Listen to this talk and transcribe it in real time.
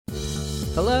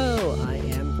Hello, I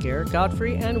am Garrett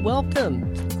Godfrey, and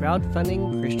welcome to the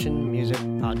Crowdfunding Christian Music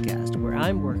Podcast, where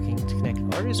I'm working to connect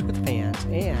artists with fans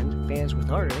and fans with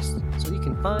artists so you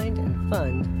can find and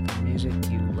fund the music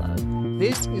you love.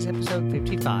 This is episode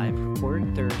 55,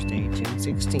 recorded Thursday, June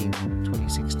 16,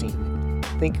 2016.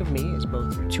 Think of me as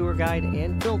both your tour guide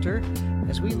and filter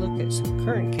as we look at some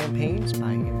current campaigns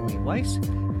by Emily Weiss,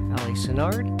 Ali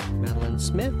Sennard, Madeline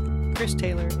Smith, Chris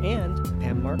Taylor, and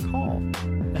Pam Mark Hall.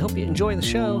 I hope you enjoy the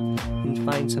show and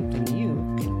find something you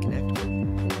can connect with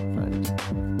and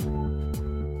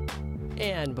fund.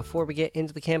 And before we get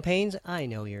into the campaigns, I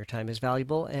know your time is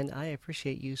valuable, and I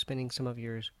appreciate you spending some of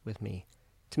yours with me.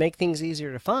 To make things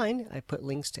easier to find, I put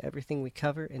links to everything we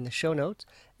cover in the show notes,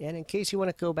 and in case you want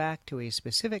to go back to a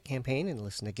specific campaign and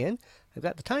listen again, I've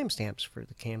got the timestamps for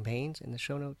the campaigns in the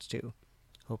show notes too.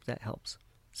 Hope that helps.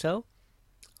 So,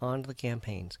 on to the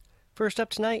campaigns. First up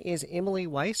tonight is Emily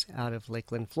Weiss out of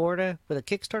Lakeland, Florida, with a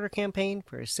Kickstarter campaign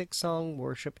for a 6-song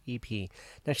worship EP.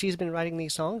 Now, she's been writing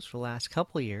these songs for the last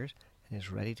couple of years and is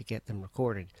ready to get them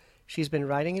recorded. She's been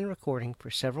writing and recording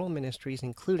for several ministries,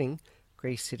 including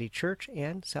Grace City Church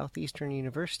and Southeastern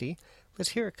University.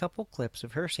 Let's hear a couple clips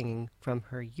of her singing from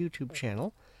her YouTube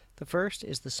channel. The first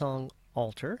is the song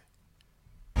Altar.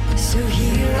 So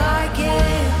here I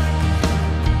give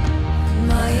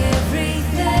my everything.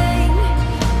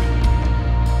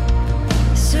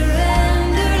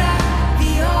 Surrendered at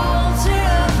the altar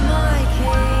of my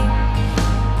King,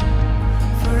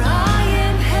 for I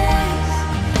am His,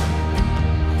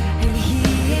 and He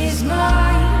is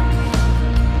mine.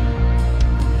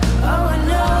 Oh, I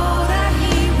know that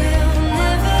He will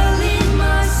never leave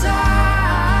my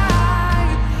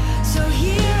side. So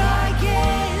here I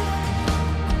give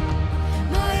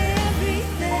my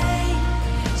everything.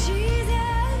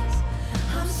 Jesus,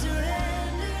 I'm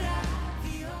surrendered at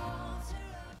the altar.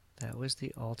 That was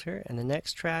the Altar, and the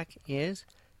next track is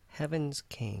Heaven's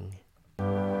King.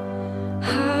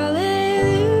 Hallelujah,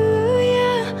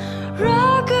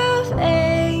 Rock of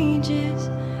Ages,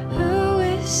 who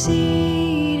is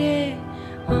seated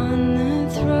on the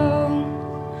throne.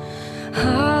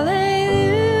 Hallelujah,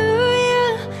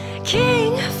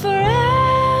 King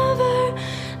forever.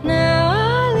 Now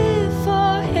I live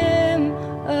for Him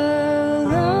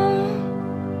alone.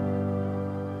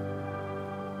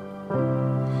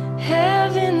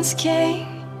 Heaven's King,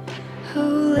 who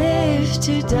lived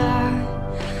to die,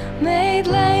 made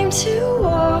lame to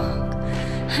walk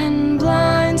and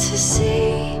blind to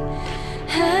see,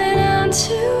 and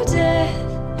unto death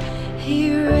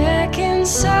He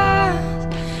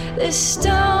reconciled this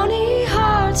stony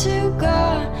heart to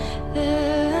God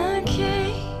the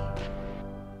King.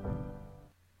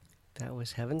 That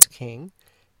was Heaven's King.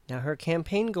 Now, her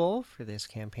campaign goal for this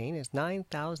campaign is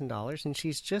 $9,000, and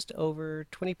she's just over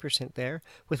 20% there,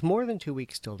 with more than 2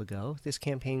 weeks still to go. This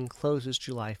campaign closes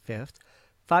July 5th.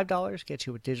 $5 gets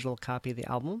you a digital copy of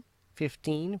the album,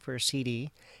 $15 for a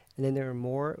CD, and then there are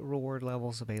more reward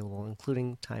levels available,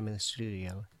 including time in the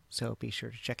studio, so be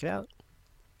sure to check it out.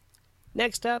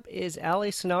 Next up is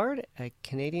Ali Sennard, a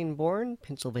Canadian-born,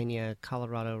 Pennsylvania,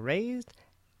 Colorado raised,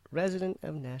 resident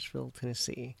of Nashville,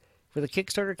 Tennessee. With a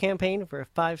Kickstarter campaign for a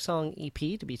 5-song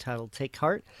EP to be titled Take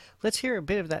Heart, let's hear a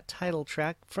bit of that title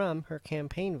track from her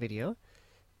campaign video.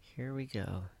 Here we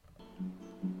go.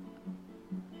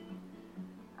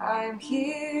 I'm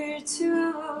here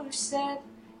to set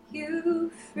you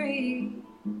free.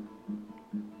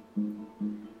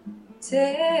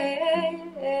 Take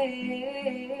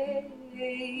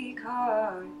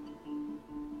heart.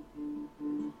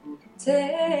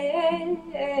 Take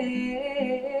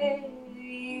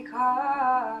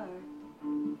heart.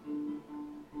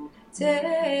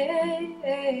 Take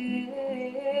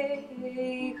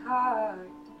heart.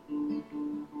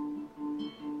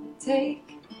 Take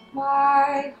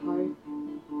my heart.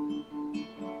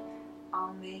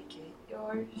 I'll make it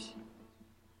yours.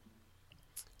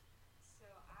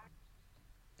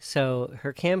 So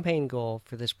her campaign goal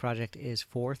for this project is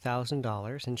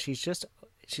 $4,000, and she's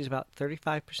about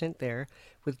 35% there,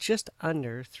 with just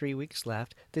under 3 weeks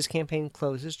left. This campaign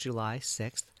closes July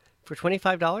 6th. For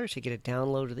 $25, you get a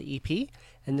download of the EP,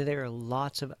 and then there are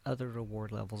lots of other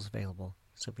reward levels available,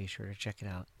 so be sure to check it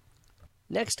out.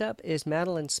 Next up is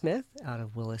Madeline Smith out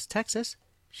of Willis, Texas.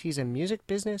 She's a music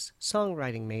business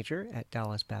songwriting major at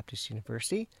Dallas Baptist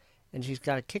University, and she's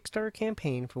got a Kickstarter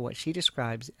campaign for what she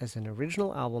describes as an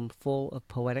original album full of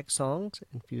poetic songs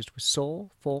infused with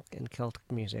soul, folk, and Celtic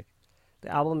music. The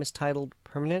album is titled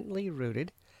Permanently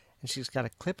Rooted, and she's got a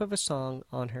clip of a song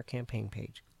on her campaign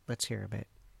page. Let's hear a bit.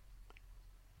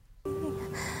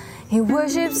 He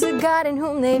worships a God in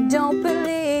whom they don't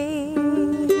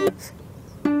believe.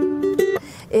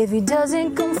 If he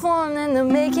doesn't conform, then they'll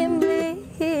make him bleed.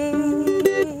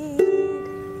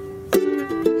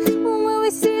 When will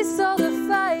we cease all the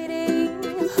fighting?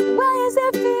 Why is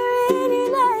there fear in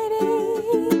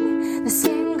uniting? The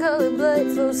same colored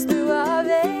blood flows through our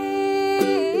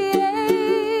veins,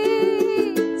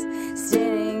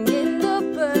 standing in the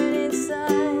burning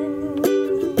sun.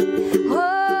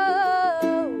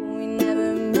 Whoa, we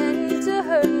never meant to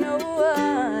hurt no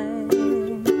one.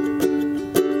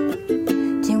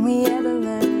 Can we ever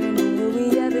learn, or will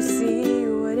we ever see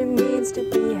what it means to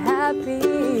be happy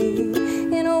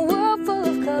in a world full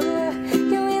of color?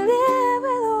 Can we live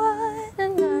with one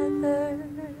another?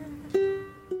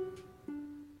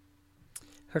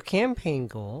 Her campaign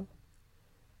goal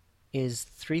is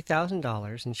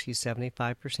 $3,000, and she's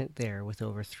 75% there with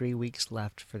over 3 weeks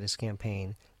left for this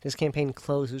campaign. This campaign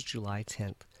closes July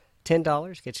 10th.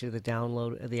 $10 gets you the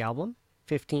download of the album.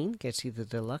 $15 gets you the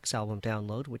deluxe album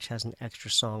download, which has an extra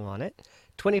song on it.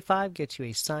 $25 gets you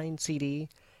a signed CD,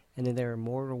 and then there are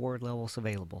more reward levels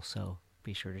available, so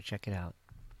be sure to check it out.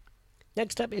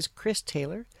 Next up is Chris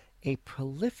Taylor, a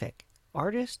prolific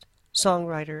artist,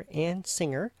 songwriter, and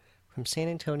singer from San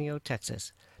Antonio,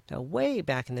 Texas. Now, way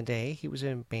back in the day, he was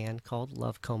in a band called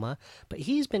Love Coma, but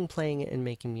he's been playing and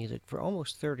making music for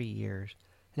almost 30 years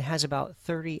and has about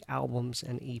 30 albums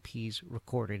and EPs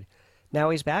recorded. Now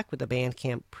he's back with a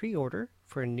Bandcamp pre-order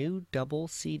for a new double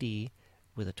CD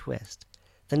with a twist.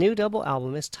 The new double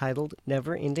album is titled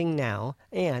Never Ending Now,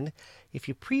 and if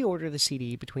you pre-order the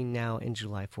CD between now and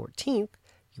July 14th,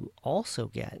 you also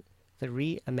get the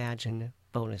Reimagine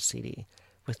bonus CD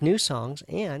with new songs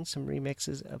and some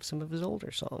remixes of some of his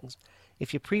older songs.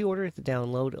 If you pre-order the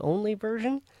download-only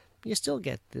version, you still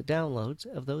get the downloads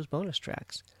of those bonus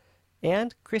tracks.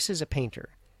 And Chris is a painter,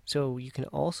 so you can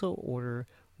also order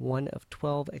one of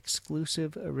 12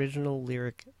 exclusive original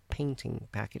lyric painting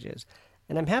packages.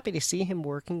 And I'm happy to see him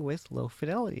working with Low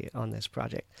Fidelity on this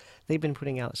project. They've been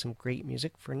putting out some great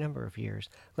music for a number of years.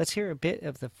 Let's hear a bit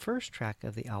of the first track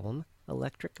of the album,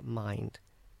 Electric Mind.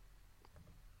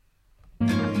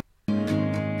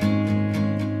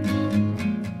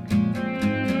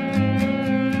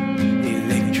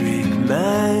 Electric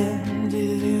mind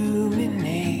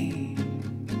illuminate,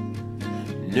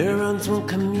 neurons won't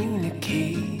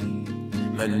communicate.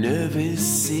 My nervous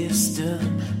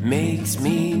system makes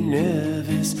me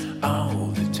nervous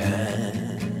all the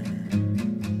time.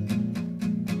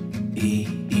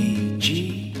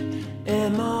 EEG,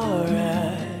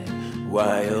 MRI,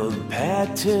 wild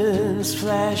patterns,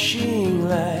 flashing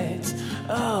lights.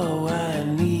 Oh, I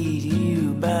need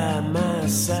you by my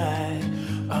side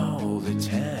all the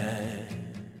time.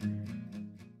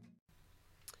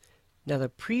 Now the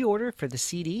pre-order for the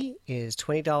CD is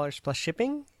 $20 plus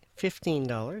shipping,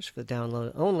 $15 for the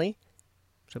download only,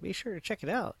 so be sure to check it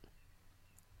out.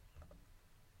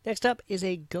 Next up is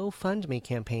a GoFundMe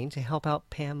campaign to help out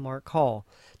Pam Mark Hall.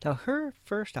 Now her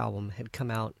first album had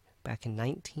come out back in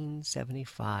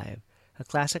 1975, a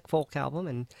classic folk album,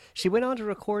 and she went on to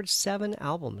record 7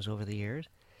 albums over the years.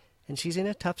 And she's in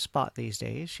a tough spot these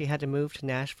days. She had to move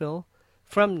to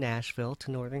from Nashville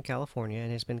to Northern California,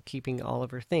 and has been keeping all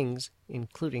of her things,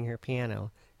 including her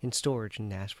piano, in storage in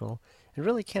Nashville, and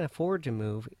really can't afford to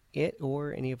move it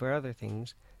or any of her other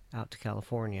things out to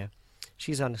California.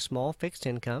 She's on a small fixed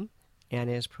income and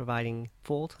is providing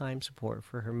full-time support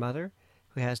for her mother,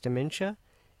 who has dementia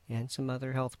and some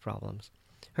other health problems.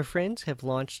 Her friends have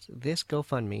launched this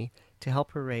GoFundMe to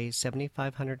help her raise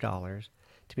 $7,500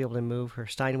 to be able to move her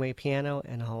Steinway piano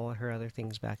and all her other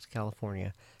things back to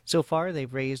California. So far,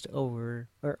 they've raised almost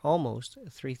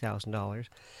 $3,000.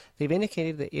 They've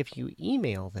indicated that if you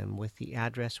email them with the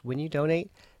address when you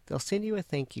donate, they'll send you a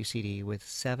thank you CD with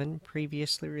 7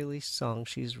 previously released songs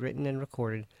she's written and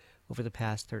recorded over the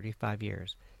past 35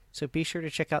 years. So be sure to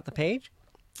check out the page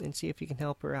and see if you can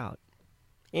help her out.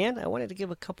 And I wanted to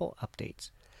give a couple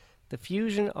updates. The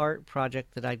fusion art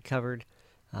project that I'd covered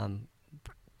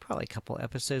probably a couple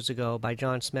episodes ago by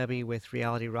John Smebby with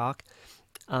Reality Rock,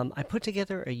 I put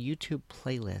together a YouTube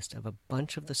playlist of a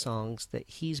bunch of the songs that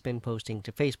he's been posting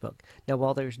to Facebook. Now,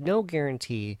 while there's no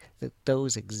guarantee that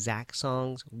those exact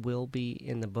songs will be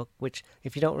in the book, which,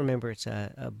 if you don't remember, it's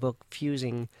a book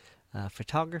fusing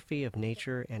photography of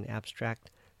nature and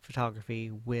abstract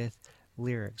photography with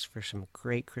lyrics for some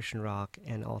great Christian rock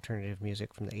and alternative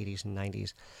music from the 80s and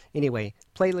 90s. Anyway,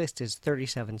 playlist is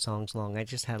 37 songs long. I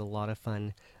just had a lot of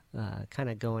fun kind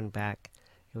of going back.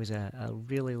 It was a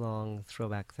really long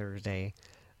Throwback Thursday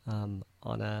on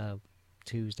a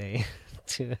Tuesday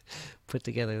to put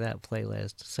together that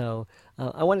playlist. So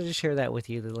I wanted to share that with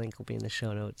you. The link will be in the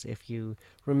show notes. If you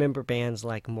remember bands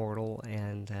like Mortal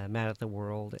and Mad at the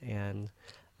World and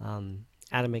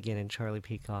Adam Again and Charlie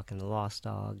Peacock and the Lost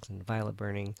Dogs and Violet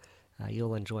Burning.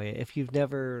 You'll enjoy it. If you've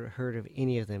never heard of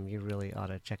any of them, you really ought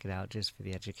to check it out just for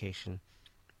the education.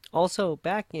 Also,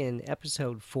 back in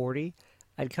episode 40,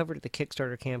 I'd covered the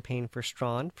Kickstarter campaign for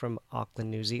Strawn from Auckland,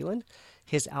 New Zealand.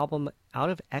 His album Out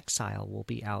of Exile will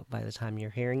be out by the time you're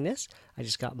hearing this. I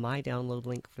just got my download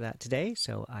link for that today,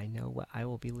 so I know what I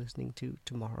will be listening to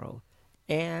tomorrow.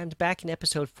 And back in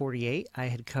episode 48, I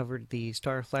had covered the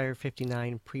Starflyer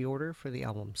 59 pre-order for the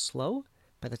album Slow.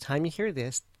 By the time you hear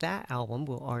this, that album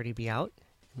will already be out.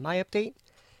 My update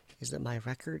is that my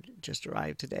record just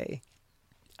arrived today.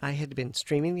 I had been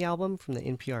streaming the album from the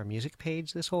NPR music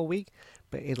page this whole week,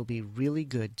 but it'll be really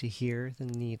good to hear the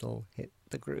needle hit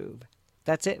the groove.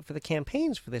 That's it for the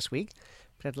campaigns for this week,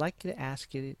 but I'd like to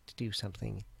ask you to do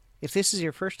something. If this is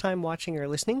your first time watching or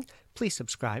listening, please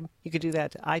subscribe. You could do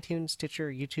that to iTunes,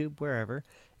 Stitcher, YouTube, wherever.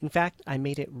 In fact, I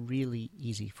made it really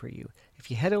easy for you.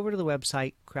 If you head over to the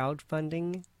website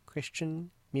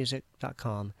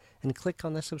crowdfundingchristianmusic.com and click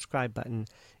on the subscribe button,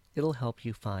 it'll help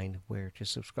you find where to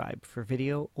subscribe for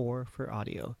video or for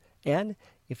audio. And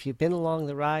if you've been along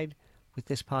the ride with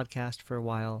this podcast for a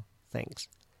while, thanks.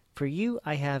 For you,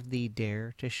 I have the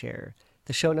Dare to Share.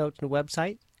 The show notes and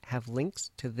website have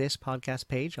links to this podcast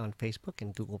page on Facebook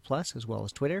and Google+, as well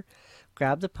as Twitter.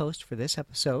 Grab the post for this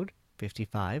episode,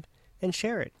 55, and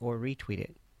share it or retweet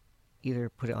it. Either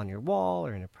put it on your wall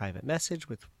or in a private message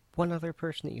with one other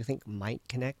person that you think might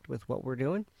connect with what we're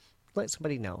doing. Let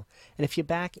somebody know. And if you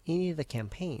back any of the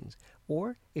campaigns,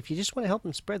 or if you just want to help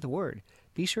them spread the word,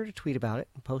 be sure to tweet about it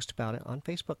and post about it on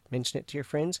Facebook. Mention it to your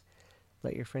friends.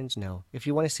 Let your friends know. If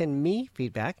you want to send me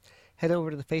feedback, head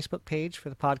over to the Facebook page for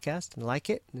the podcast and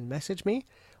like it and message me,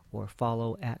 or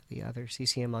follow at the other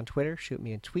CCM on Twitter, shoot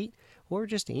me a tweet, or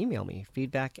just email me,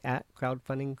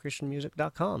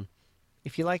 feedback@crowdfundingchristianmusic.com.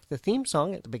 If you like the theme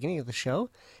song at the beginning of the show,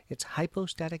 it's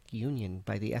Hypostatic Union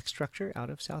by the X Structure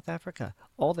out of South Africa.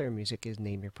 All their music is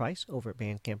Name Your Price over at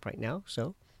Bandcamp right now,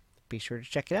 so be sure to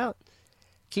check it out.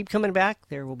 Keep coming back.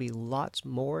 There will be lots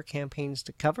more campaigns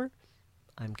to cover.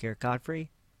 I'm Garrett Godfrey,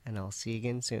 and I'll see you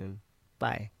again soon.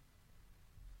 Bye.